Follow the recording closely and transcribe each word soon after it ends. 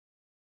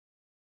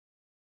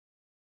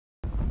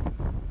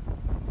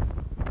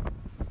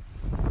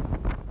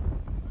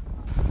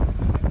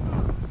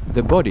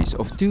The bodies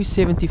of two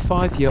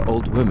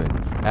 75-year-old women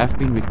have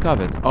been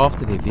recovered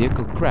after their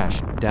vehicle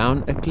crashed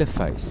down a cliff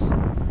face.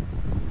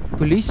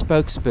 Police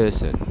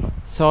spokesperson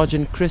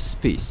Sergeant Chris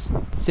Peace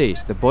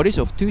says the bodies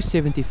of two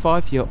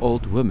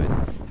 75-year-old women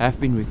have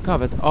been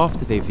recovered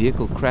after their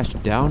vehicle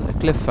crashed down a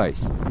cliff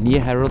face near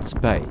Herold's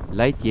Bay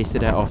late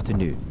yesterday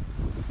afternoon.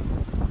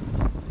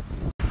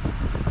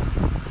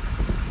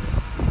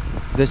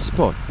 The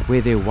spot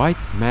where their white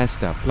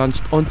Mazda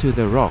plunged onto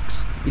the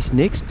rocks is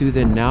next to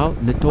the now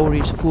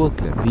notorious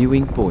voëlklip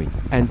viewing point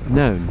and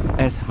known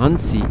as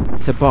Hansie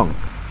se Bank.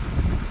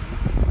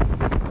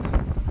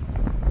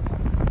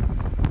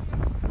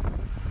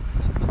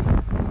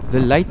 The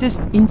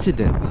latest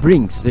incident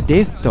brings the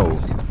death toll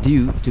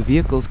due to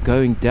vehicles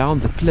going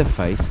down the cliff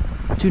face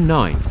to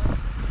 9.